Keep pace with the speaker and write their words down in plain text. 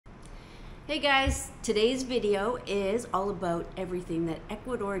Hey guys, today's video is all about everything that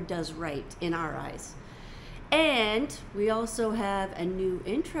Ecuador does right in our eyes. And we also have a new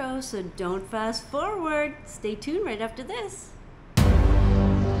intro, so don't fast forward. Stay tuned right after this.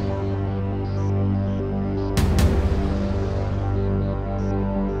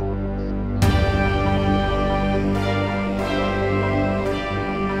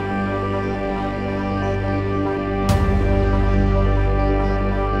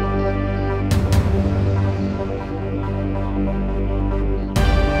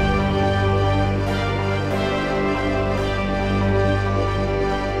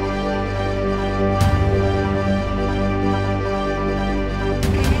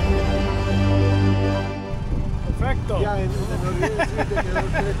 Ya, me olvidé decirte que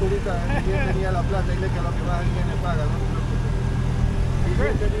tiene curita, bien tenía la plata, dile que a lo que va alguien le paga, no te preocupes.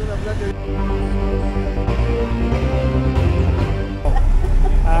 Bien tenía la plata.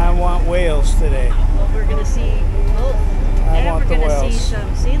 I want whales today. Well, we're gonna see both. And we're gonna see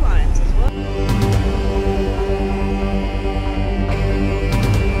some sea lions as well.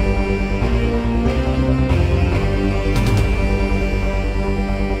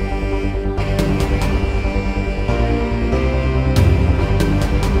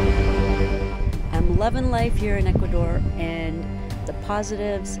 Loving life here in Ecuador, and the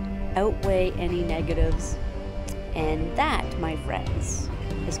positives outweigh any negatives, and that, my friends,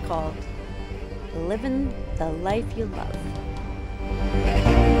 is called living the life you love.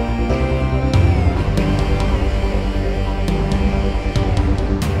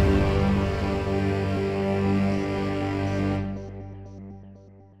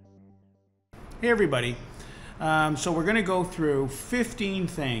 Hey everybody. So we're going to go through 15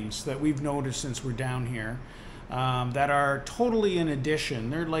 things that we've noticed since we're down here that are totally in addition.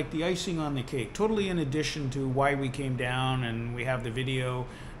 They're like the icing on the cake, totally in addition to why we came down, and we have the video,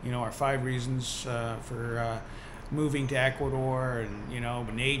 you know, our 5 reasons for moving to Ecuador, and, you know,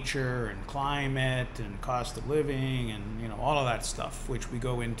 nature and climate and cost of living and, you know, all of that stuff, which we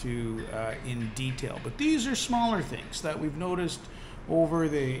go into in detail. But these are smaller things that we've noticed over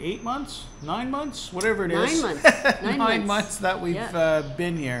the 8 months, 9 months, whatever it is. 9 months. 9 months that we've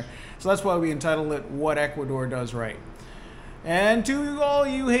been here. So that's why we entitled it What Ecuador Does Right. And to all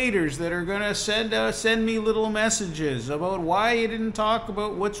you haters that are going to send me little messages about why you didn't talk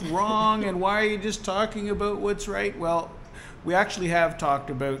about what's wrong and why are you just talking about what's right. Well, we actually have talked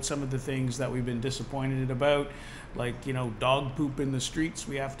about some of the things that we've been disappointed about, like, you know, dog poop in the streets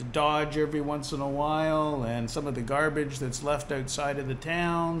we have to dodge every once in a while, and some of the garbage that's left outside of the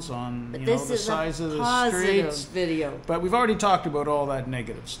towns on, you know, the size of the streets. Video. But we've already talked about all that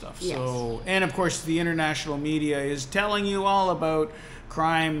negative stuff. Yes. So, and of course the international media is telling you all about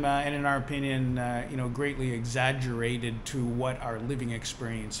crime, and in our opinion, you know, greatly exaggerated to what our living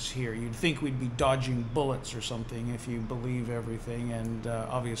experience is here. You'd think we'd be dodging bullets or something if you believe everything, and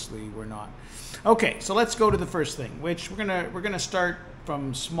obviously we're not. Okay, so let's go to the first thing, which we're gonna start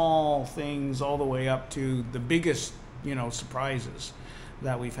from small things all the way up to the biggest, you know, surprises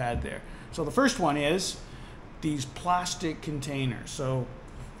that we've had there. So the first one is these plastic containers. So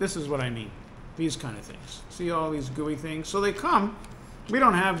this is what I mean. These kind of things. See all these gooey things? So they come. We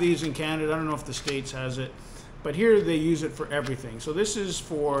don't have these in Canada. I don't know if the States has it, but here they use it for everything. So this is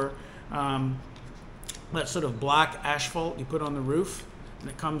for that sort of black asphalt you put on the roof, and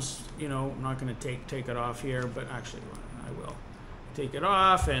it comes, you know, I'm not going to take it off here, but actually I will. Take it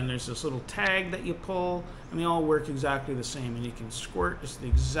off, and there's this little tag that you pull, and they all work exactly the same, and you can squirt just the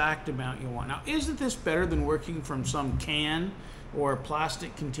exact amount you want. Now, isn't this better than working from some can or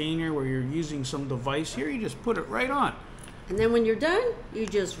plastic container where you're using some device? Here you just put it right on. And then when you're done, you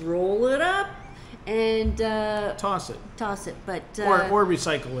just roll it up and toss it. But or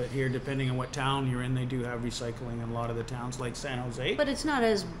recycle it here, depending on what town you're in. They do have recycling in a lot of the towns, like San Jose. But it's not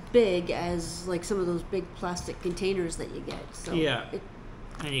as big as like some of those big plastic containers that you get. So yeah,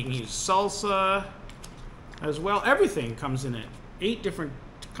 and you can use salsa as well. Everything comes in it. 8 different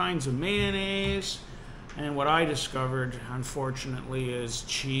kinds of mayonnaise, and what I discovered, unfortunately, is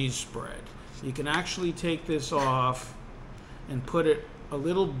cheese spread. You can actually take this off and put it a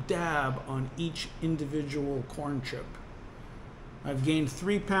little dab on each individual corn chip. I've gained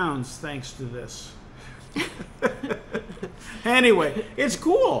 3 pounds thanks to this. Anyway, it's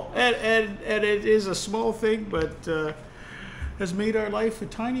cool, and it is a small thing, but has made our life a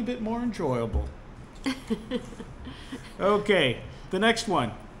tiny bit more enjoyable. Okay, the next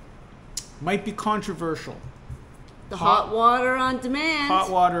one might be controversial. The hot water on demand. Hot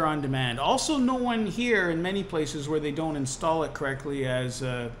water on demand. Also known here in many places where they don't install it correctly as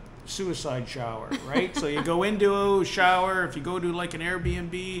suicide shower, right? So you go into a shower, if you go to like an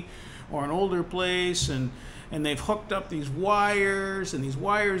Airbnb or an older place, and they've hooked up these wires, and these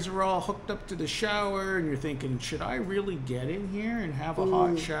wires are all hooked up to the shower, and you're thinking, should I really get in here and have a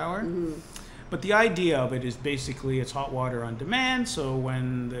hot shower? But the idea of it is basically it's hot water on demand. So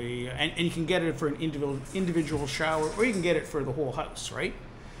when and you can get it for an individual shower, or you can get it for the whole house, right?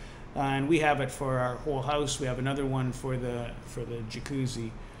 And we have it for our whole house. We have another one for the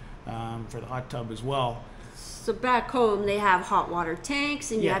jacuzzi, for the hot tub as well. So back home, they have hot water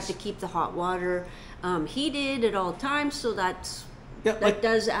tanks, and you Yes. have to keep the hot water heated at all times. So that like,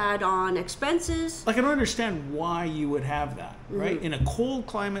 does add on expenses. like I don't understand why you would have that, right? In a cold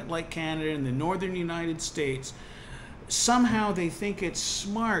climate like Canada, in the northern United States, somehow they think it's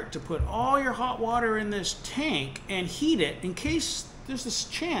smart to put all your hot water in this tank and heat it in case there's this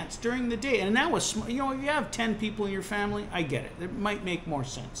chance during the day. And that was, you know, if you have 10 people in your family, I get it. It might make more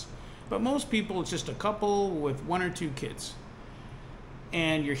sense. But most people, it's just a couple with 1 or 2 kids.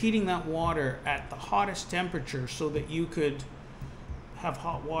 And you're heating that water at the hottest temperature so that you could have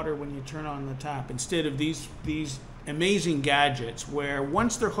hot water when you turn on the tap, instead of these amazing gadgets where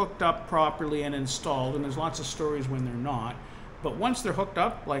once they're hooked up properly and installed, and there's lots of stories when they're not, but once they're hooked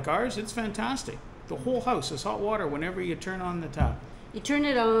up like ours, it's fantastic. The whole house is hot water whenever you turn on the tap. You turn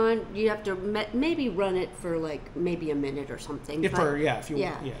it on. You have to maybe run it for like maybe a minute or something. If you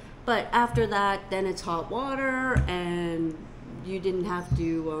yeah. But after that, then it's hot water, and you didn't have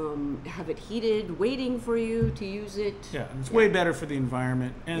to have it heated, waiting for you to use it. Yeah, and it's way better for the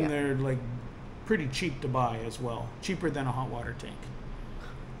environment, and Yeah. they're like pretty cheap to buy as well. Cheaper than a hot water tank.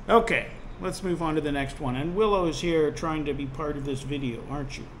 Okay, let's move on to the next one. And Willow is here trying to be part of this video,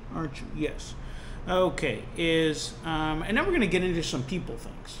 aren't you? Aren't you? Yes. Okay, and then we're going to get into some people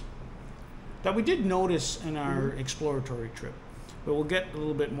things that we did notice in our exploratory trip, but we'll get a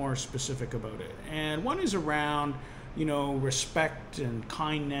little bit more specific about it. And one is around, you know, respect and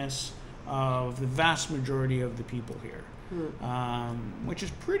kindness of the vast majority of the people here, which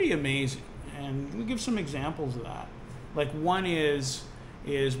is pretty amazing. And we give some examples of that. Like one is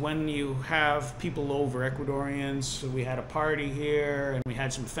when you have people over, Ecuadorians. So we had a party here, and we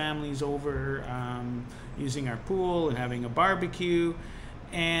had some families over using our pool and having a barbecue.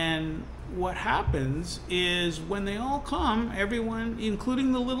 And what happens is when they all come, everyone,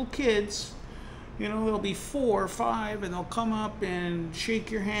 including the little kids, you know, there'll be 4 or 5, and they'll come up and shake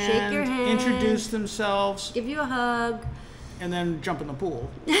your hand, introduce themselves, give you a hug, and then jump in the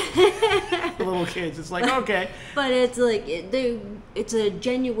pool. The little kids, it's like, okay. But it's like it's a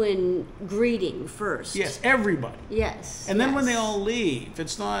genuine greeting first. Yes, everybody. Yes. And then when they yes. all leave,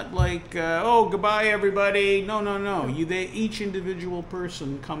 it's not like, oh, goodbye, everybody. No. Each individual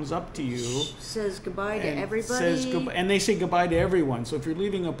person comes up to you, says goodbye to everybody. Says goodbye, and they say goodbye to everyone. So if you're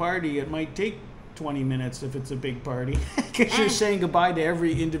leaving a party, it might take 20 minutes if it's a big party, because you're saying goodbye to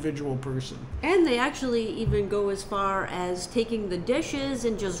every individual person. And they actually even go as far as taking the dishes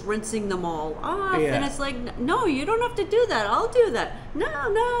and just rinsing them all off. Yeah. And it's like, no, you don't have to do that. I'll do that.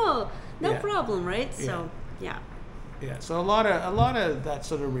 No problem, right? So, yeah. Yeah, so a lot of that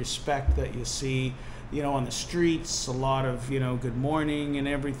sort of respect that you see, you know, on the streets, a lot of, you know, good morning and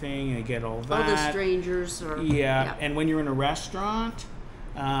everything, you get all that. All the strangers are... Yeah, and when you're in a restaurant,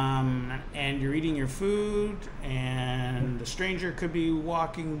 and you're eating your food, and the stranger could be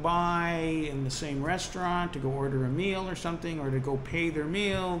walking by in the same restaurant to go order a meal or something, or to go pay their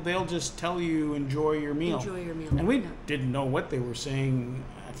meal, they'll just tell you, enjoy your meal. Enjoy your meal. And we didn't know what they were saying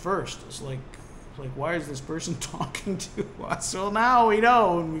at first. It's like, why is this person talking to us? So now we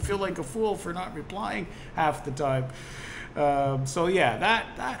know, and we feel like a fool for not replying half the time. So yeah,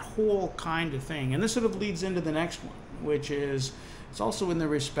 that whole kind of thing. And this sort of leads into the next one, which is, it's also in the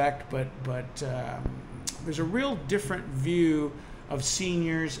respect, but there's a real different view of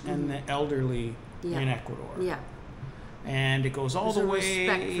seniors and the elderly in Ecuador. Yeah. And it goes all the way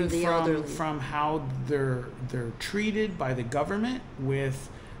from how they're treated by the government with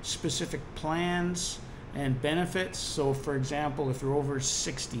specific plans and benefits. So for example, if you're over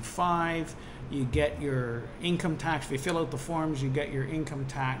 65, you get your income tax. If you fill out the forms, you get your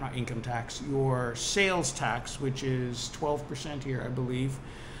your sales tax, which is 12% here, I believe,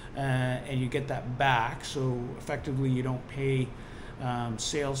 and you get that back. So effectively, you don't pay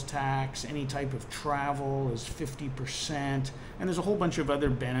sales tax. Any type of travel is 50%, and there's a whole bunch of other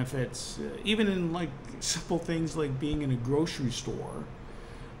benefits, even in like simple things like being in a grocery store.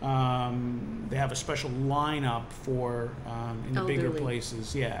 They have a special lineup for in the bigger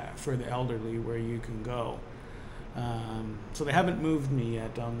places, for the elderly, where you can go. So they haven't moved me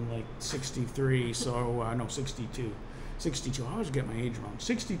yet. I'm like 63, so no, 62. 62. I always get my age wrong.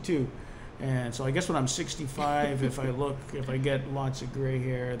 62. And so I guess when I'm 65, if I get lots of gray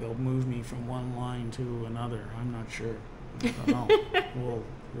hair, they'll move me from one line to another. I'm not sure. I don't know.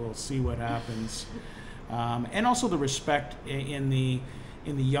 We'll see what happens. And also the respect in the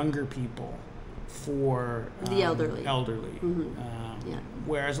younger people for the elderly. Yeah.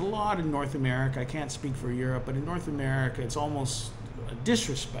 Whereas a lot in North America, I can't speak for Europe, but in North America, it's almost a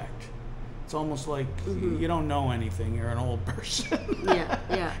disrespect. It's almost like you don't know anything. You're an old person.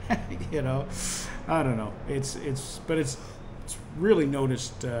 Yeah. You know, I don't know. It's really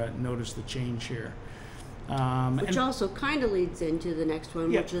noticed the change here. Which also kind of leads into the next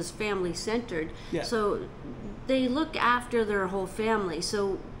one, which is family-centered. Yeah. So they look after their whole family.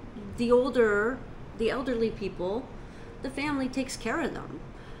 So the elderly people, the family takes care of them.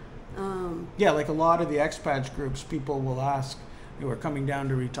 Like a lot of the expats groups, people will ask, who are coming down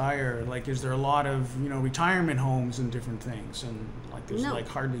to retire, like, is there a lot of, retirement homes and different things? And like, there's like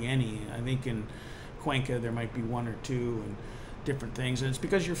hardly any. I think in Cuenca there might be one or two, and different things. And it's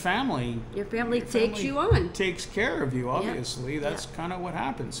because your family takes you on, takes care of you. Obviously, that's kind of what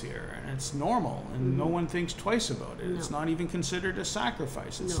happens here, and it's normal, and no one thinks twice about it. It's not even considered a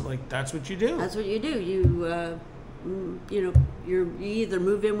sacrifice. It's like that's what you do. That's what you do. You either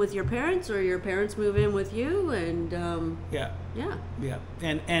move in with your parents or your parents move in with you, and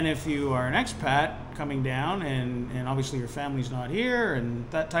and if you are an expat coming down and obviously your family's not here and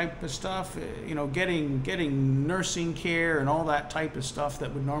that type of stuff, getting nursing care and all that type of stuff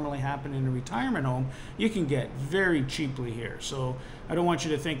that would normally happen in a retirement home, you can get very cheaply here. So I don't want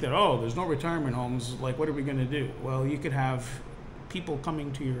you to think that, there's no retirement homes, like what are we going to do? Well, you could have people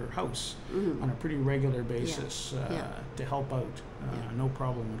coming to your house on a pretty regular basis to help out. No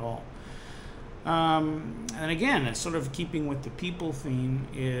problem at all. And again, it's sort of keeping with the people theme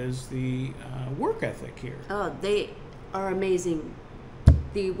is the work ethic here. Oh, they are amazing.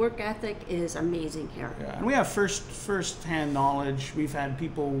 The work ethic is amazing here. Yeah, and we have first-hand knowledge. We've had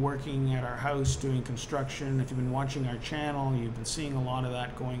people working at our house doing construction. If you've been watching our channel, you've been seeing a lot of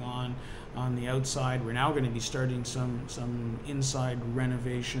that going on the outside. We're now going to be starting some inside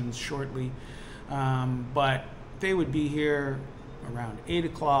renovations shortly. But they would be here around 8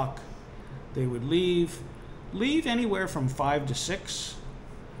 o'clock. They would leave anywhere from 5 to 6.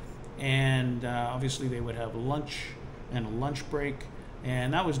 And obviously they would have lunch and a lunch break.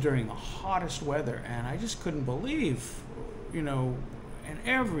 And that was during the hottest weather. And I just couldn't believe, and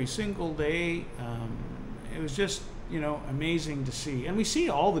every single day, it was just, amazing to see. And we see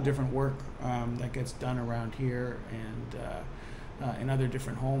all the different work that gets done around here and in other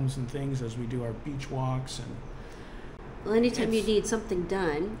different homes and things as we do our beach walks. And well, anytime you need something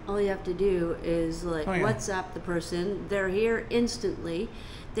done, all you have to do is WhatsApp the person. They're here instantly.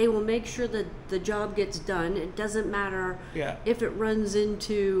 They will make sure that the job gets done. It doesn't matter if it runs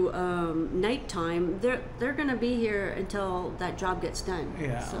into nighttime. They're going to be here until that job gets done.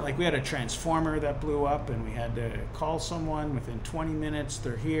 Yeah, so. Like we had a transformer that blew up, and we had to call someone within 20 minutes.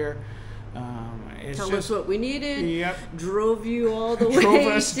 They're here. Tell us what we needed. Yep. Drove you all the way drove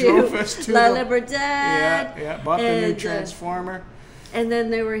us to La Libertad. Yeah. Bought the new transformer. And then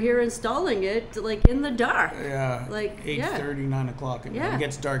they were here installing it, like in the dark. Yeah. Like 8:30, 9 o'clock. And it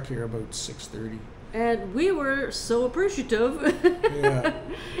gets dark here about 6:30. And we were so appreciative.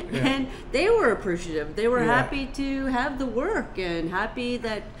 And they were appreciative. They were happy to have the work and happy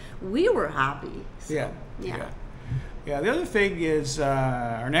that we were happy. So, Yeah, the other thing is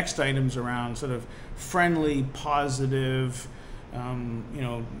our next item's around sort of friendly, positive, and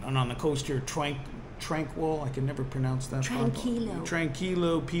on the coast here, tranquil, I can never pronounce that.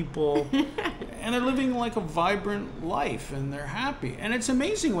 Tranquilo people. And they're living like a vibrant life, and they're happy. And it's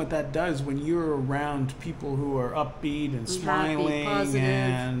amazing what that does when you're around people who are upbeat and smiling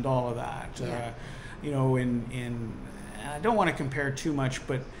and all of that. In I don't want to compare too much,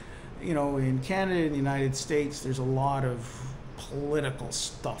 but in Canada and the United States, there's a lot of political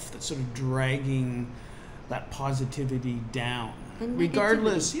stuff that's sort of dragging that positivity down.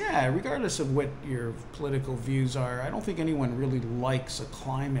 Regardless of what your political views are, I don't think anyone really likes a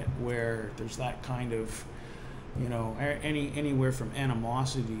climate where there's that kind of, anywhere from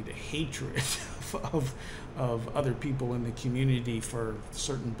animosity to hatred of other people in the community for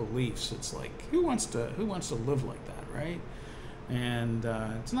certain beliefs. It's like, who wants to live like that, right? And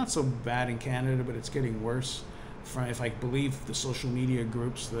it's not so bad in Canada, but it's getting worse. If I believe the social media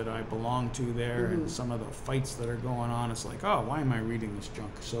groups that I belong to there and some of the fights that are going on, it's like, why am I reading this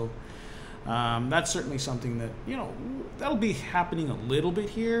junk? So that's certainly something that, that'll be happening a little bit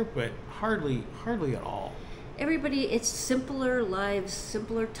here, but hardly at all. Everybody, it's simpler lives,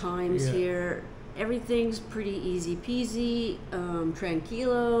 simpler times here. everything's pretty easy peasy,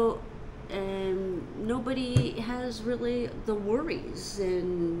 tranquilo, and nobody has really the worries,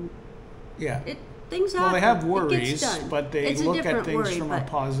 and Yeah. things happen. Well, they have It gets worries, done. but they It's a look at different things worry, from a but-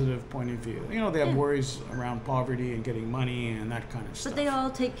 positive point of view. You know, they have Yeah. worries around poverty and getting money and that kind of stuff. But they all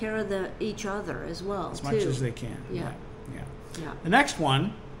take care of each other as well, as too. much as they can. Yeah. Yeah. Yeah. The next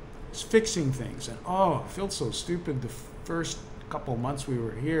one is fixing things. And I felt so stupid the first couple months we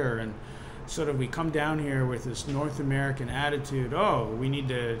were here, and sort of we come down here with this North American attitude. Oh, we need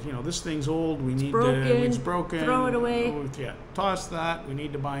to, this thing's old. We need broken, to, it's broken. throw it away. Oh, yeah, toss that. We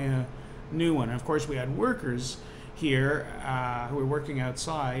need to buy a new one. And of course, we had workers here who were working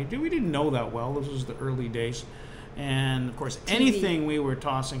outside. We didn't know that well. This was the early days. And of course, anything we were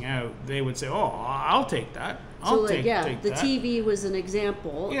tossing out, they would say, "Oh, I'll take that. I'll take the that." TV was an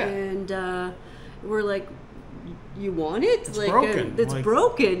example, Yeah. and we're like, "You want it? It's broken. It's Like-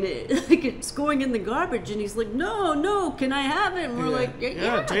 broken. Like it's going in the garbage." And he's like, "No, can I have it?" And we're Yeah. like,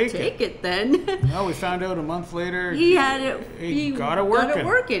 Yeah, take it then." Well, we found out a month later He had it. he got it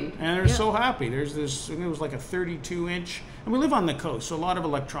working. And they're so happy. There's this, and it was like a 32-inch. And we live on the coast, so a lot of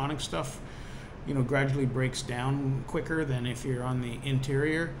electronic stuff, gradually breaks down quicker than if you're on the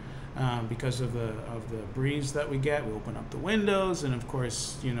interior, because of the breeze that we get. We open up the windows, and of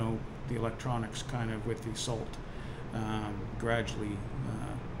course, the electronics kind of with the salt gradually,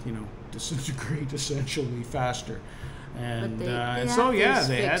 disintegrate essentially faster. And But they and have so yeah, things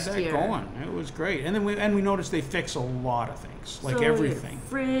they had fixed that here. going. It was great. And then we noticed they fix a lot of things, like So everything. Your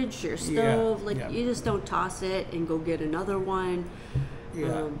fridge, your Yeah, stove, yeah. you just don't toss it and go get another one.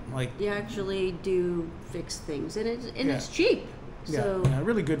 Yeah, like You actually do fix things, and Yeah. it's cheap. So yeah,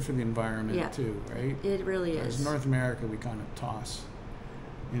 really good for the environment Yeah. too, right? it really Whereas is. North America, we kind of toss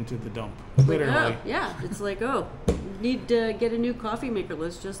into the dump, Like, literally. oh, yeah, it's like, need to get a new coffee maker.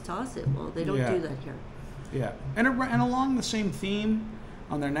 Let's just toss it. Well, they don't Yeah. do that here. Yeah, and along the same theme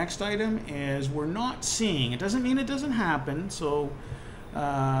on their next item is we're not seeing. It doesn't mean it doesn't happen. So,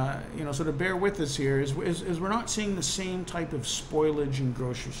 sort of bear with us here. Is we're not seeing the same type of spoilage in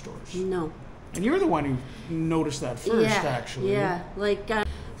grocery stores. No. And you're the one who noticed that first, actually. Yeah, like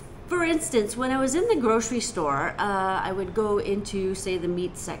for instance, when I was in the grocery store, I would go into, say, the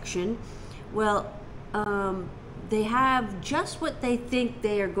meat section. Well, they have just what they think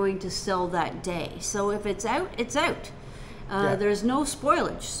they are going to sell that day. So if it's out, it's out. Yeah. There's no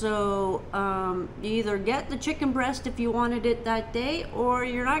spoilage. So you either get the chicken breast if you wanted it that day, or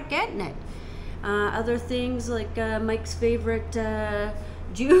you're not getting it. Other things like Mike's favorite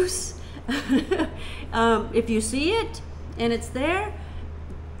juice. If you see it and it's there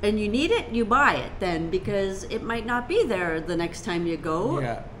and you need it, you buy it then, because it might not be there the next time you go.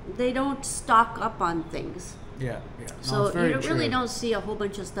 Yeah. They don't stock up on things. Yeah. No, So it's very you really true. don't see a whole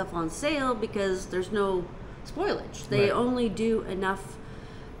bunch of stuff on sale because there's no spoilage. They Right. only do enough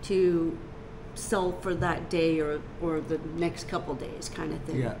to sell for that day or the next couple days kind of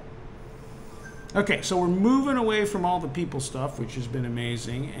thing. Yeah. Okay, so we're moving away from all the people stuff, which has been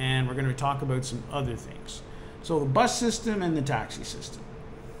amazing, and we're going to talk about some other things. So the bus system and the taxi system.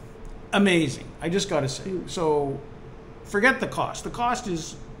 Amazing. I just got to say. So forget the cost. The cost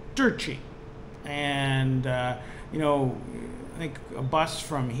is dirt cheap. And, I think a bus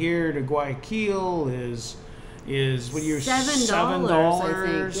from here to Guayaquil is what you're $7, I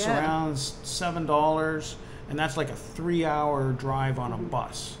think, yeah. around $7, and that's like a 3-hour drive on a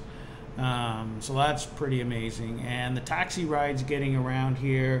bus. So that's pretty amazing. And the taxi rides getting around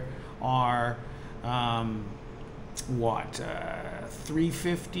here are $350,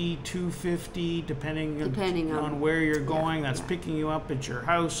 $250, depending on where you're going. That's picking you up at your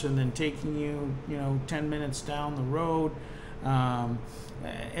house and then taking you 10 minutes down the road.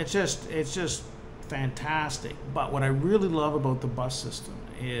 It's just fantastic. But what I really love about the bus system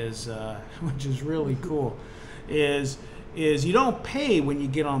is, which is really cool, is you don't pay when you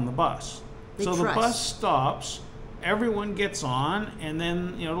get on the bus. So the bus stops, everyone gets on, and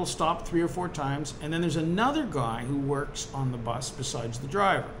then it'll stop 3 or 4 times, and then there's another guy who works on the bus besides the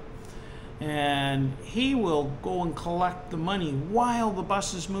driver. And he will go and collect the money while the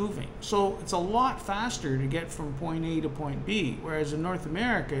bus is moving. So it's a lot faster to get from point A to point B, whereas in North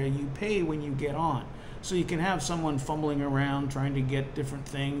America, you pay when you get on. So you can have someone fumbling around trying to get different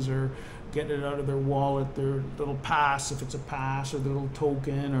things or get it out of their wallet, their little pass, if it's a pass, or their little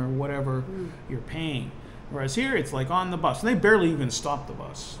token or whatever you're paying. Whereas here, it's like on the bus. And they barely even stop the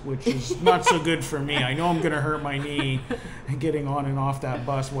bus, which is not so good for me. I know I'm going to hurt my knee getting on and off that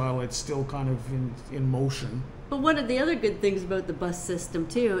bus while it's still kind of in motion. But one of the other good things about the bus system,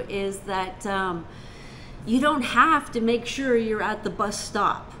 too, is that you don't have to make sure you're at the bus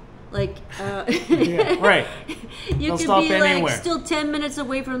stop. Like, Yeah, right. you They'll could stop be anywhere. like still 10 minutes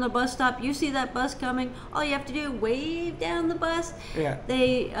away from the bus stop. You see that bus coming. All you have to do, wave down the bus. Yeah.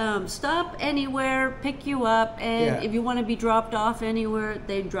 They stop anywhere, pick you up, and Yeah. if you want to be dropped off anywhere,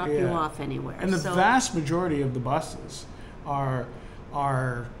 they drop you Yeah. off anywhere. And the So- vast majority of the buses are,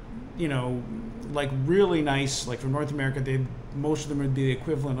 you know, like really nice. Like from North America, most of them would be the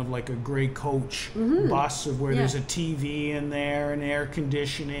equivalent of like a gray coach bus, of where Yeah. there's a TV in there and air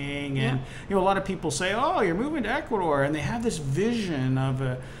conditioning, and Yeah. you know, a lot of people say, "Oh, you're moving to Ecuador," and they have this vision of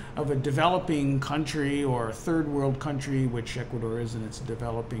a developing country or a third world country, which Ecuador isn't. It's a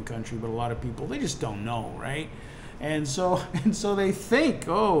developing country, but a lot of people, they just don't know, right? And so they think,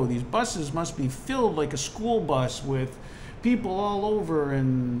 oh, these buses must be filled like a school bus with people all over,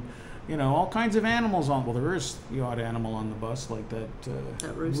 and you know, all kinds of animals on. Well, there is the odd animal on the bus, like that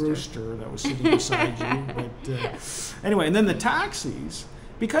rooster that was sitting beside you. But anyway, and then the taxis,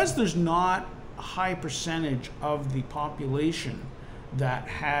 because there's not a high percentage of the population that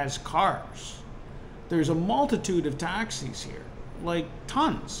has cars, there's a multitude of taxis here, like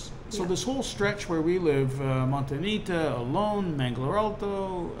tons. So Yeah. this whole stretch where we live, Montanita, Alone, Mangalore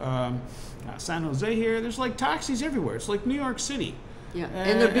Alto, San Jose here, there's like taxis everywhere. It's like New York City. Yeah,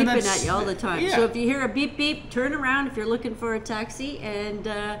 and they're beeping that's- at you all the time. yeah. So if you hear a beep beep, turn around if you're looking for a taxi, and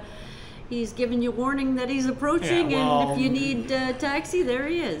he's giving you warning that he's approaching. Yeah, and well, if you need a taxi, there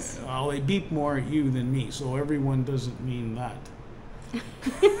he is. Well, they beep more at you than me, so everyone doesn't mean that.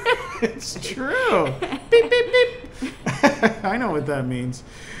 It's true. Beep, beep, beep. I know what that means.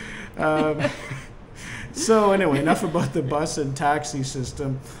 So anyway, enough about the bus and taxi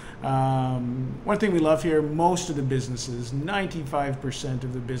system. One thing we love here, most of the businesses, 95%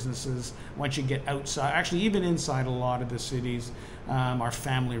 of the businesses, once you get outside, actually even inside a lot of the cities, are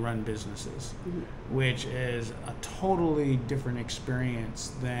family-run businesses, which is a totally different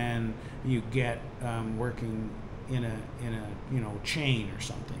experience than you get working in a chain or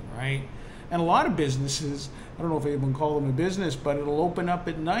something, right? And a lot of businesses, I don't know if I even call them a business, but it'll open up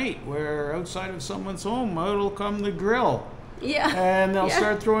at night, where outside of someone's home, it'll come the grill. Yeah. And they'll Yeah.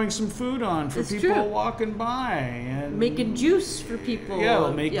 start throwing some food on for It's people true. walking by, and Making juice for people. yeah,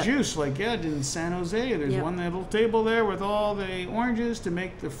 they'll make Yeah. juice. Like in San Jose, there's Yeah. one little table there with all the oranges to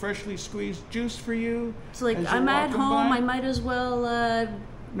make the freshly squeezed juice for you. It's like, as you're I'm at walking home, by. I might as well,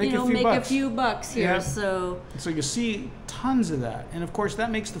 Make a few make bucks. a few bucks here. Yeah. So So you see tons of that, and of course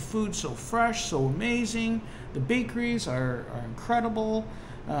that makes the food so fresh, so amazing. The bakeries are incredible.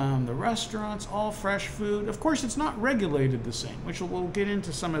 The restaurants, all fresh food. Of course, it's not regulated the same, which we'll get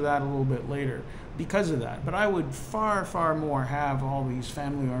into some of that a little bit later because of that. But I would far, far more have all these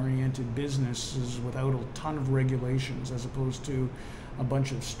family-oriented businesses without a ton of regulations, as opposed to a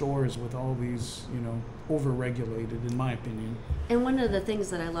bunch of stores with all these, over-regulated, in my opinion. And one of the things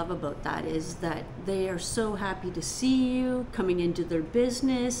that I love about that is that they are so happy to see you coming into their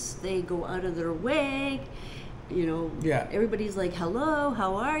business. They go out of their way. Yeah. Everybody's like, hello,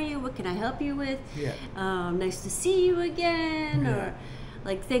 how are you? What can I help you with? Yeah. Nice to see you again. Yeah. Or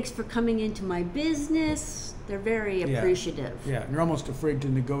like, thanks for coming into my business. They're very Yeah. appreciative. Yeah, and you're almost afraid to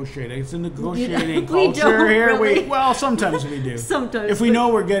negotiate. It's a negotiating We culture don't here. really. Well, sometimes we do. Sometimes, if we but- know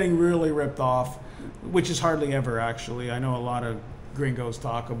we're getting really ripped off, which is hardly ever actually. I know a lot of gringos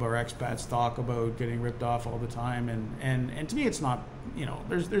talk about, or expats talk about getting ripped off all the time, and to me it's not.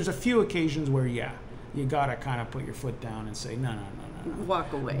 There's a few occasions where you gotta kind of put your foot down and say no.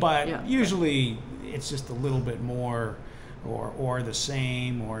 Walk away. But Yeah. usually it's just a little bit more, or the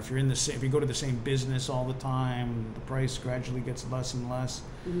same, or if you go to the same business all the time, the price gradually gets less and less.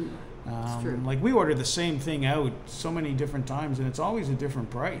 It's true. Like we order the same thing out so many different times, and it's always a different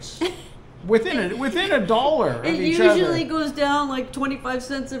price. within a dollar of It each usually other. goes down like 25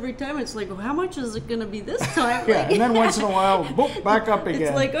 cents every time. It's like, well, how much is it going to be this time? Yeah, Like- and then once in a while, boop, back up again.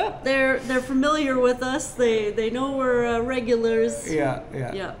 It's like, oh, they're familiar with us. They know we're regulars. Yeah.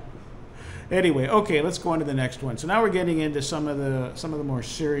 Yeah. Anyway, okay, let's go on to the next one. So now we're getting into some of the more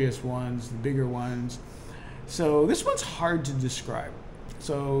serious ones, the bigger ones. So this one's hard to describe.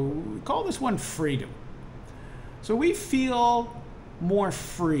 So we call this one freedom. So we feel more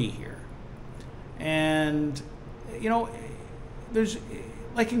free here. And there's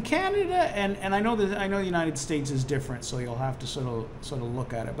like in Canada, and I know the United States is different, so you'll have to sort of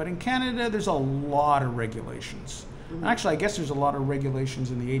look at it. But in Canada, there's a lot of regulations. Mm-hmm. Actually, I guess there's a lot of regulations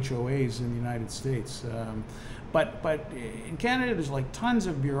in the HOAs in the United States. But in Canada, there's like tons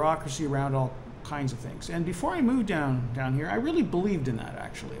of bureaucracy around all kinds of things. And before I moved down here, I really believed in that,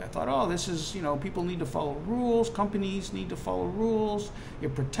 actually. I thought, oh, this is, people need to follow rules, companies need to follow rules,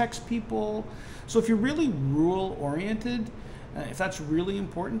 it protects people. So if you're really rule-oriented, if that's really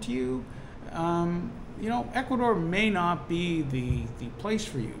important to you, you know, Ecuador may not be the place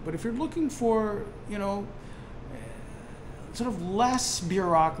for you. But if you're looking for, you know, sort of less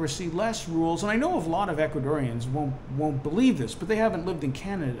bureaucracy, less rules, and I know a lot of Ecuadorians won't believe this, but they haven't lived in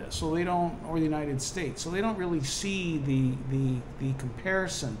Canada, so they don't, or the United States, so they don't really see the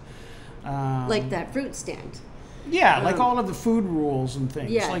comparison. Like that fruit stand. Yeah, like all of the food rules and things.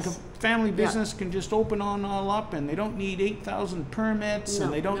 Yes. Like a family business can just open on all up, and they don't need 8,000 permits,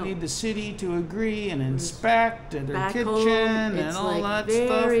 and they don't need the city to agree and inspect and their Back kitchen home, and all like that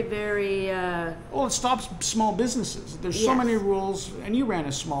stuff. Very. Well, it stops small businesses. There's so many rules, and you ran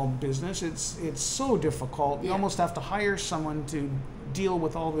a small business. It's so difficult. You almost have to hire someone to deal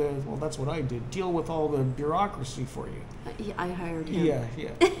with all the. Well, that's what I did. Deal with all the bureaucracy for you. I hired him. Yeah.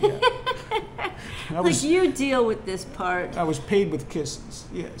 Like you deal with this part. I was paid with kisses.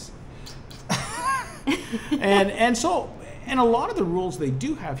 Yes. and a lot of the rules they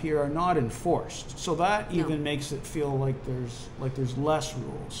do have here are not enforced. So that even makes it feel like there's less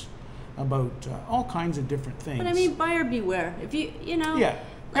rules about all kinds of different things. But I mean, buyer beware. If you know. Yeah. You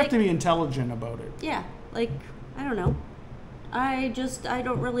have Like, to be intelligent about it. yeah. Like, I don't know. I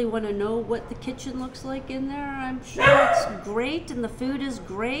don't really want to know what the kitchen looks like in there. I'm sure it's great and the food is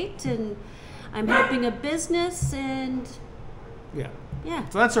great and I'm helping a business and Yeah. yeah.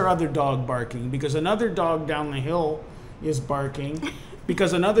 So that's our other dog barking, because another dog down the hill is barking,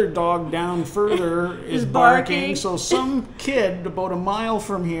 because another dog down further is barking. So some kid about a mile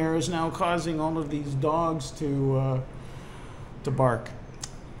from here is now causing all of these dogs to bark.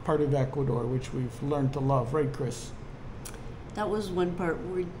 Part of Ecuador, which we've learned to love, right, Chris? That was one part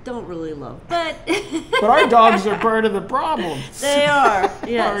we don't really love, but But our dogs are part of the problem. they are.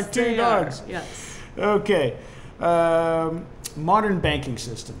 Yes, Our two they dogs. Are. Yes. Okay. Modern banking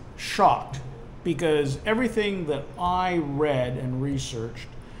system. Shocked. Because everything that I read and researched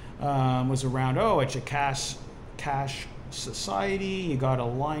was around, it's a cash society. You got to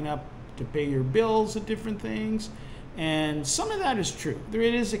line up to pay your bills at different things. And some of that is true.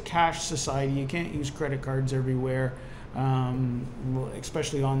 It is a cash society. You can't use credit cards everywhere.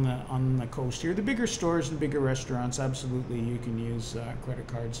 Especially on the coast here. The bigger stores and bigger restaurants, absolutely, you can use credit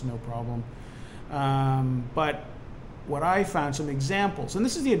cards, no problem. But what I found, some examples, and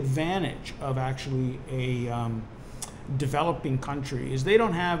this is the advantage of actually a developing country, is they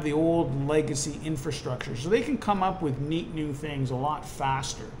don't have the old legacy infrastructure, so they can come up with neat new things a lot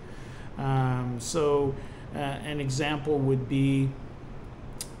faster. An example would be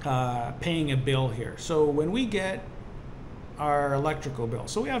paying a bill here. So when we get our electrical bill.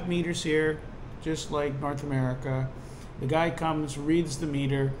 So we have meters here, just like North America. The guy comes, reads the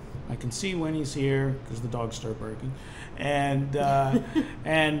meter. I can see when he's here because the dogs start barking. And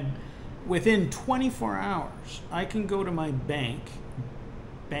within 24 hours, I can go to my Banco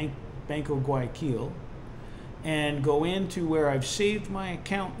Guayaquil, and go into where I've saved my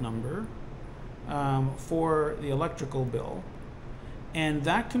account number for the electrical bill. And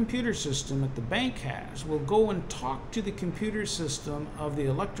that computer system that the bank has will go and talk to the computer system of the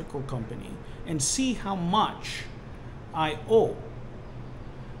electrical company and see how much I owe.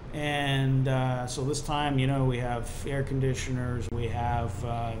 And so this time, we have air conditioners, we have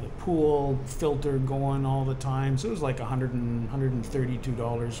the pool filter going all the time. So it was like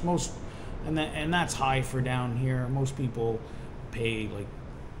 $132. And that's high for down here. Most people pay like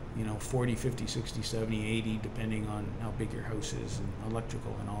 40, 50, 60, 70, 80, depending on how big your house is and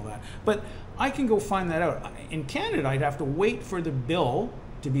electrical and all that. But I can go find that out. In Canada, I'd have to wait for the bill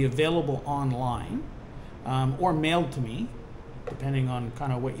to be available online or mailed to me, depending on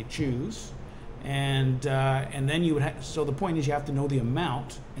kind of what you choose. And then you would so the point is you have to know the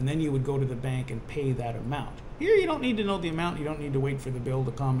amount, and then you would go to the bank and pay that amount. Here you don't need to know the amount. You don't need to wait for the bill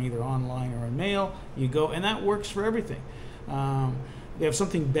to come either online or in mail. You go, and that works for everything. They have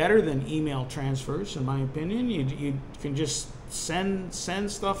something better than email transfers, in my opinion. You can just send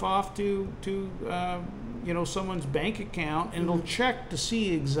stuff off to someone's bank account, and it'll check to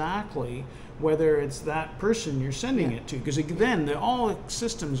see exactly whether it's that person you're sending it to. Because then all the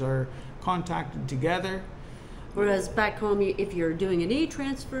systems are contacted together. Whereas back home, if you're doing an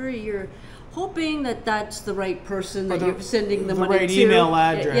e-transfer, you're hoping that that's the right person that you're sending the money to. The right email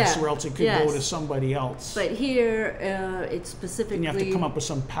address, or else it could go to somebody else. But here, it's specifically... And you have to come up with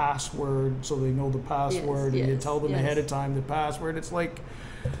some password so they know the password, and you tell them ahead of time the password. It's like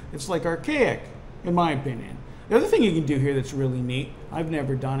archaic, in my opinion. The other thing you can do here that's really neat, I've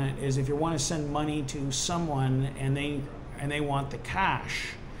never done it, is if you want to send money to someone and they want the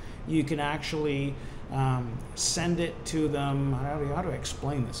cash, you can actually send it to them. How do I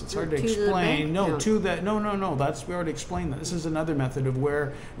explain this? It's hard to To the explain. bank? No. That's, we already explained that. This is another method of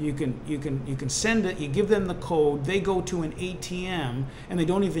where you can send it. You give them the code. They go to an ATM, and they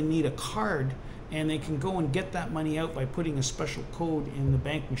don't even need a card, and they can go and get that money out by putting a special code in the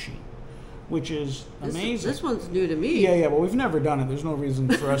bank machine, which is amazing. This one's new to me. Yeah, well, we've never done it. There's no reason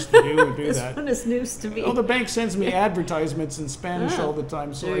for us to do This that. one is news to me. Oh, the bank sends me advertisements in Spanish all the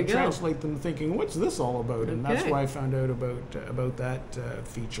time, so there I you go. translate them thinking, what's this all about? And that's Okay. why I found out about that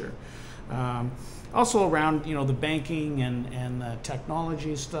feature. Also around, the banking and the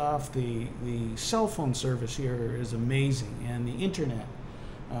technology stuff, the cell phone service here is amazing, and the internet,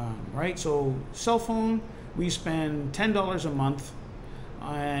 right? So cell phone, we spend $10 a month,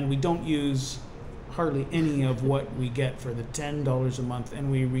 and we don't use hardly any of what we get for the $10 a month,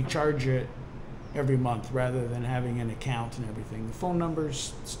 and we recharge it every month rather than having an account and everything. The phone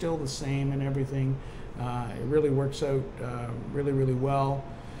number's still the same and everything. It really works out really, really well.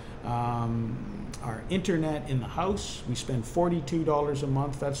 Our internet in the house, we spend $42 a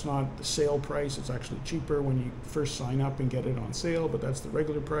month. That's not the sale price. It's actually cheaper when you first sign up and get it on sale, but that's the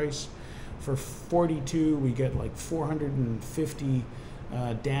regular price. For $42, we get like 450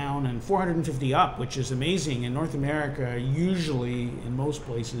 down and 450 up, which is amazing. In North America, usually in most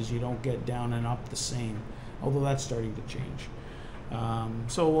places, you don't get down and up the same, although that's starting to change.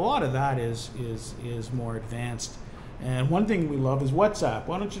 So a lot of that is more advanced. And one thing we love is WhatsApp.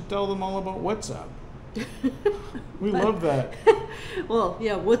 Why don't you tell them all about WhatsApp? We love that. Well,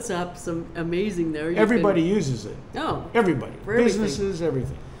 yeah, WhatsApp's amazing there. Everybody uses it. Oh. Everybody. For everything. Businesses,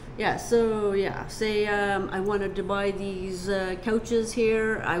 everything. Yeah, so say I wanted to buy these couches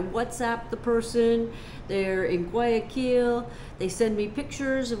here. I WhatsApp the person. They're in Guayaquil. They send me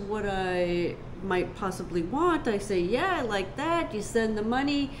pictures of what I might possibly want. I say, yeah, I like that. You send the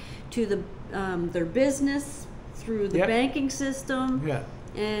money to their business through the banking system. Yeah.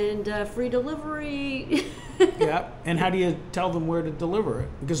 And free delivery. Yeah. And how do you tell them where to deliver it?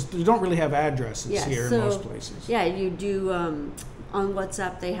 Because they don't really have addresses here in most places. Yeah, you do. On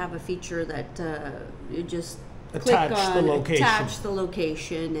WhatsApp, they have a feature that you just click on, attach the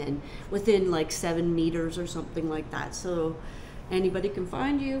location, and within like 7 meters or something like that. So anybody can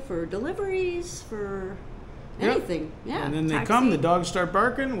find you for deliveries, for anything. Yeah. And then they come, the dogs start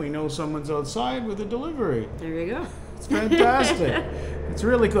barking. We know someone's outside with a delivery. There you go. It's fantastic. It's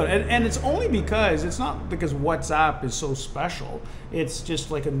really good. And it's only because, it's not because WhatsApp is so special. It's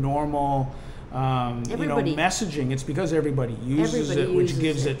just like a normal messaging. It's because everybody uses it, which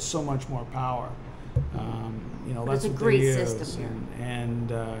gives it so much more power. That's it's a what great they use. system here.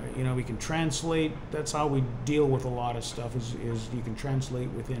 And we can translate. That's how we deal with a lot of stuff. Is you can translate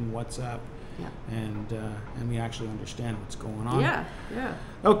within WhatsApp. Yeah. And we actually understand what's going on. Yeah.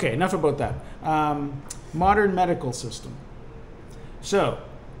 Okay, enough about that. Modern medical system. So,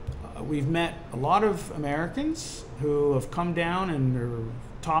 we've met a lot of Americans who have come down, and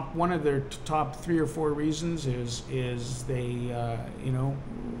one of their top 3 or 4 reasons is they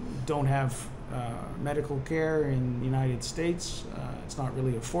don't have medical care in the United States. It's not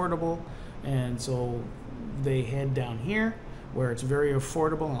really affordable, and so they head down here, where it's very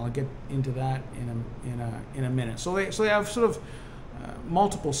affordable, and I'll get into that in a minute. So they have sort of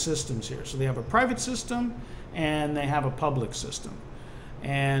multiple systems here. So they have a private system, and they have a public system.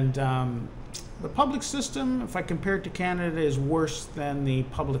 And the public system, if I compare it to Canada, is worse than the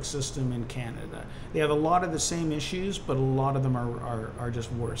public system in Canada. They have a lot of the same issues, but a lot of them are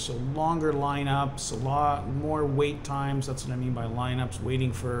just worse. So longer lineups, a lot more wait times. That's what I mean by lineups,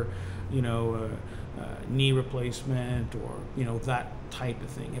 waiting for, knee replacement or, that type of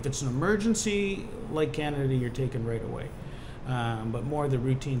thing. If it's an emergency, like Canada, you're taken right away. But more of the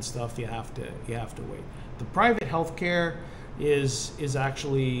routine stuff, you have to wait. The private healthcare is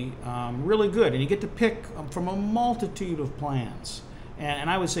actually really good, and you get to pick from a multitude of plans. And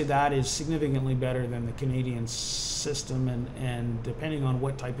I would say that is significantly better than the Canadian system. And depending on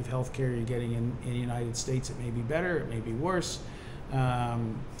what type of healthcare you're getting in the United States, it may be better, it may be worse.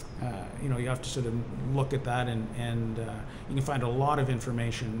 You have to sort of look at that, and you can find a lot of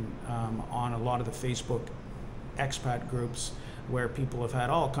information on a lot of the Facebook expat groups where people have had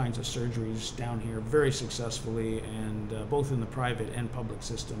all kinds of surgeries down here very successfully, and both in the private and public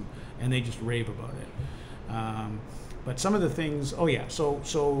system, and they just rave about it. But some of the things, so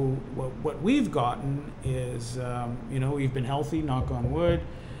what we've gotten is, we've been healthy, knock on wood,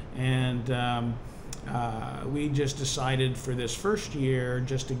 and we just decided for this first year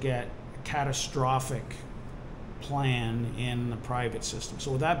just to get a catastrophic plan in the private system. So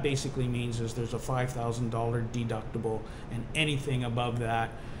what that basically means is there's a $5,000 deductible, and anything above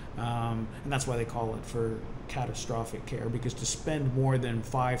that And that's why they call it for catastrophic care, because to spend more than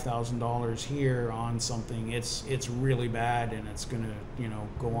 $5,000 here on something, it's really bad, and it's going to,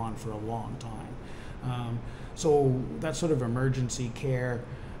 go on for a long time. So that sort of emergency care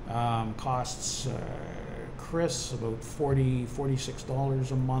costs Chris about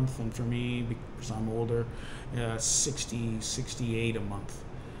 $46 a month, and for me, because I'm older, $68 a month.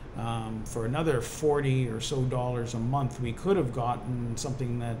 For another $40 or so a month, we could have gotten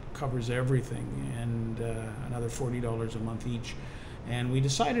something that covers everything, and another $40 a month each. And we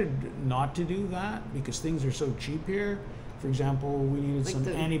decided not to do that because things are so cheap here. For example, we needed some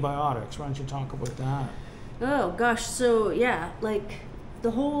antibiotics. Why don't you talk about that? Oh gosh, so yeah, like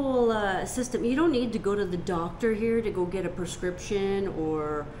the whole system, you don't need to go to the doctor here to go get a prescription,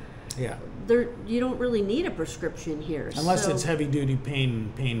 or you don't really need a prescription here. Unless it's heavy duty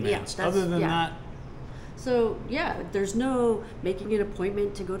pain meds. Other than that. So there's no making an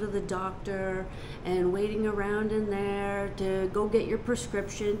appointment to go to the doctor and waiting around in there to go get your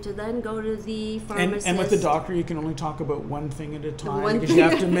prescription to then go to the pharmacist. And with the doctor, you can only talk about one thing at a time, because you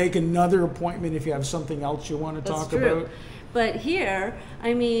have to make another appointment if you have something else you want to talk about. But here,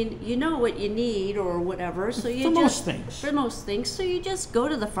 I mean, you know what you need or whatever, so you for most things, so you just go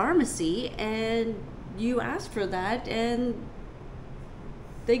to the pharmacy and you ask for that, and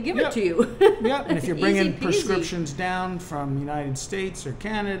they give it to you. And if you're bringing prescriptions down from the United States or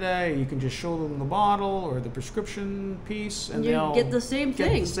Canada, you can just show them the bottle or the prescription piece, and you get the same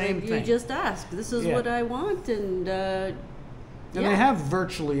thing. You just ask, this is what I want, and they have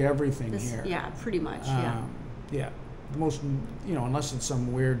virtually everything here. Yeah, pretty much. The most, unless it's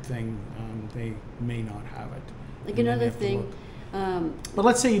some weird thing, they may not have it. Like another thing. But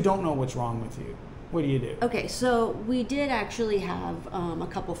let's say you don't know what's wrong with you. What do you do? Okay, so we did actually have a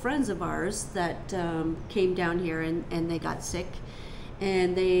couple friends of ours that came down here and they got sick,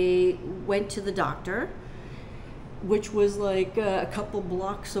 and they went to the doctor, which was like a couple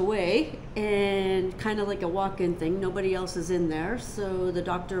blocks away, and kind of like a walk-in thing. Nobody else is in there, so the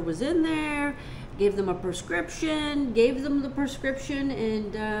doctor was in there, gave them the prescription,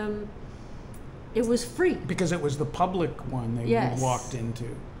 and it was free. Because it was the public one they walked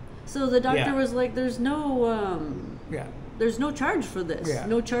into. So the doctor was like, there's no charge for this. Yeah.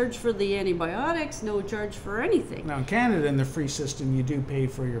 No charge for the antibiotics, no charge for anything. Now in Canada, in the free system, you do pay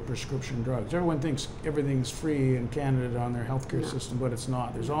for your prescription drugs. Everyone thinks everything's free in Canada on their healthcare system, but it's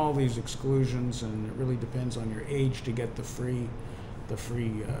not. There's all these exclusions, and it really depends on your age to get the free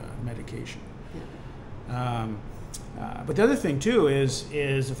medication. But the other thing too is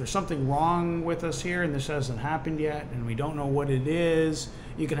if there's something wrong with us here and this hasn't happened yet and we don't know what it is,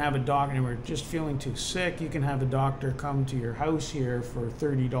 you can have a doctor, and we're just feeling too sick, you can have a doctor come to your house here for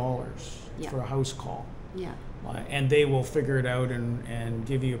 $30 for a house call. And they will figure it out and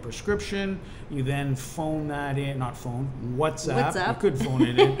give you a prescription. You then phone that in, WhatsApp. You could phone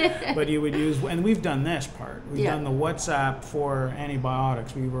it in, but you would use, and we've done this part. We've done the WhatsApp for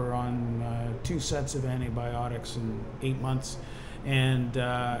antibiotics. We were on 2 sets of antibiotics in 8 months, and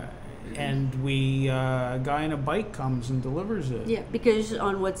we a guy on a bike comes and delivers it. Yeah, because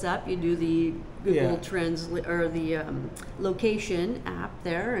on WhatsApp you do the Google Translate or the location app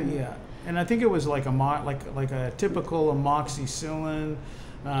there, and and I think it was like a typical amoxicillin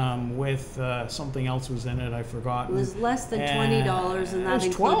with something else was in it. I forgot. It was less than $20, and that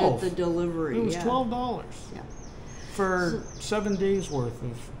included the delivery. It was $12. For 7 days worth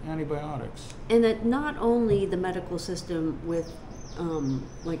of antibiotics. And that not only the medical system with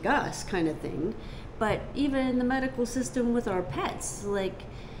like us kind of thing, but even the medical system with our pets. Like,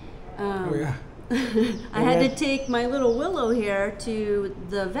 I had to take my little Willow here to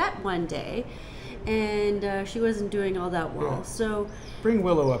the vet one day, and she wasn't doing all that well. So bring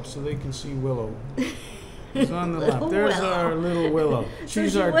Willow up so they can see Willow. It's on the left. There's our little Willow.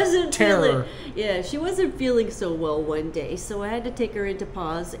 She's our terror. She wasn't feeling so well one day, so I had to take her into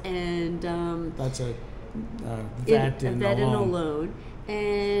Paws, and that's a vet in Alone.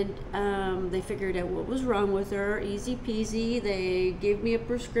 And they figured out what was wrong with her, easy peasy. They gave me a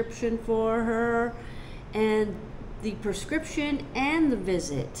prescription for her, and the prescription and the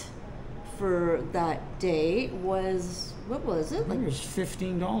visit for that day was, what was it? I think it was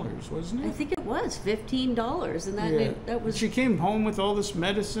 $15, wasn't it? I think it was $15, and that was. She came home with all this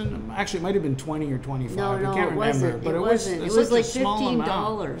medicine. Actually, it might have been $20 or $25. No, I can't remember, but it wasn't. It was like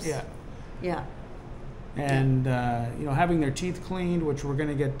 $15. Yeah. And having their teeth cleaned, which we're going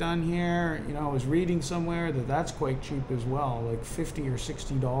to get done here. I was reading somewhere that's quite cheap as well, like $50 or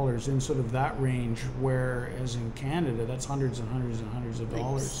 $60 in sort of that range. Whereas in Canada, that's hundreds and hundreds and hundreds of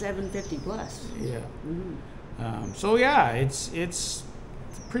dollars. $750 plus. Yeah. Mm-hmm. So it's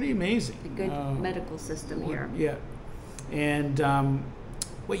pretty amazing. A good medical system here. Yeah. And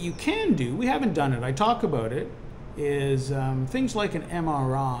what you can do, we haven't done it, I talk about it, is things like an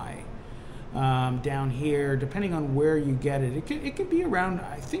MRI down here, depending on where you get it. It could be around,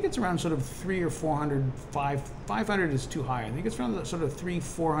 I think it's around sort of $300 or $400, $500 is too high. I think it's around sort of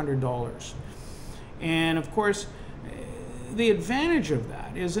 $300-$400. And of course, the advantage of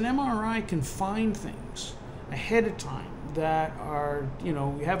that is an MRI can find things ahead of time that are, you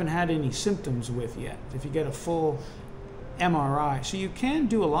haven't had any symptoms with yet, if you get a full MRI. So you can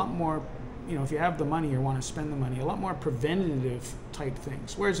do a lot more, if you have the money or want to spend the money, a lot more preventative type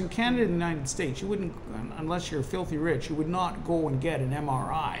things. Whereas in Canada and the United States, you wouldn't, unless you're filthy rich, you would not go and get an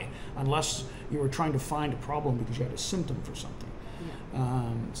MRI unless you were trying to find a problem because you had a symptom for something.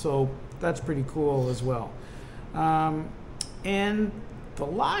 Yeah. So that's pretty cool as well. And the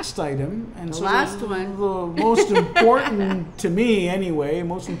last item, and the last one, the most important to me anyway,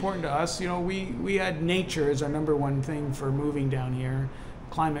 most important to us, we had nature as our number one thing for moving down here.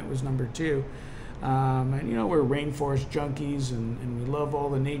 Climate was number two. And we're rainforest junkies, and we love all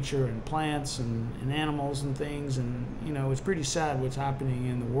the nature and plants and animals and things, and it's pretty sad what's happening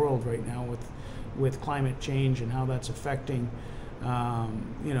in the world right now with climate change and how that's affecting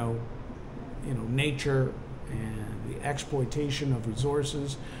nature and the exploitation of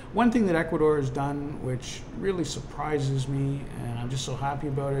resources. One thing that Ecuador has done, which really surprises me, and I'm just so happy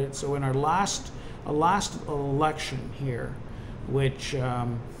about it. So in our last election here, which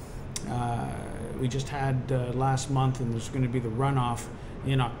we just had last month, and there's going to be the runoff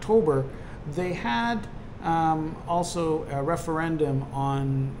in October, they had also a referendum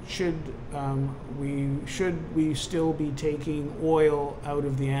on should we still be taking oil out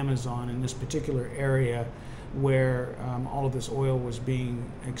of the Amazon in this particular area where all of this oil was being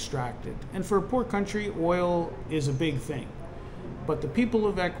extracted. And for a poor country, oil is a big thing. But the people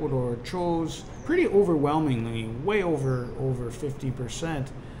of Ecuador chose pretty overwhelmingly, way over 50%,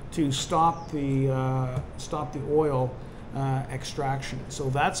 to stop the oil extraction. So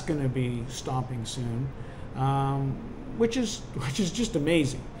that's going to be stopping soon, which is just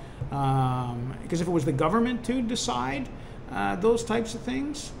amazing. Because if it was the government to decide those types of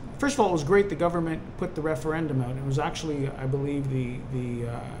things, first of all, it was great the government put the referendum out. It was actually, I believe, the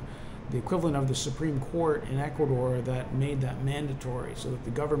equivalent of the Supreme Court in Ecuador that made that mandatory, so that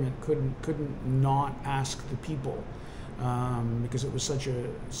the government couldn't not ask the people, because it was such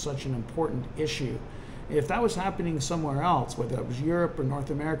an important issue. If that was happening somewhere else, whether that was Europe or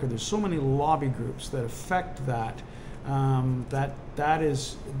North America, there's so many lobby groups that affect that. That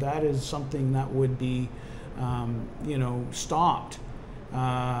is something that would be stopped.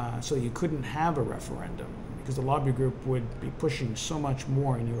 So you couldn't have a referendum because the lobby group would be pushing so much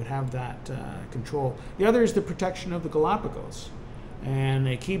more, and you would have that control. The other is the protection of the Galapagos, and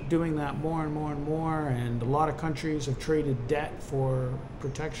they keep doing that more and more and more, and a lot of countries have traded debt for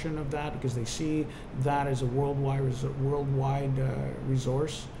protection of that because they see that as a worldwide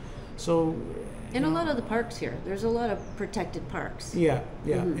resource. So in a lot of the parks here, there's a lot of protected parks. Yeah,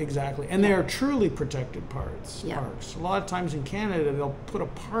 exactly. And they are truly protected parks. Yeah. A lot of times in Canada, they'll put a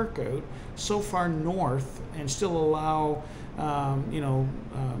park out so far north and still allow,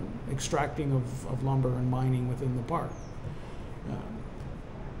 extracting of lumber and mining within the park.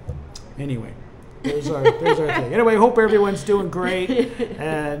 Anyway, there's our thing. Anyway, hope everyone's doing great,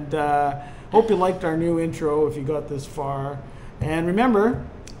 and hope you liked our new intro if you got this far. And remember,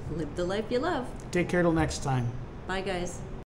 live the life you love. Take care till next time. Bye, guys.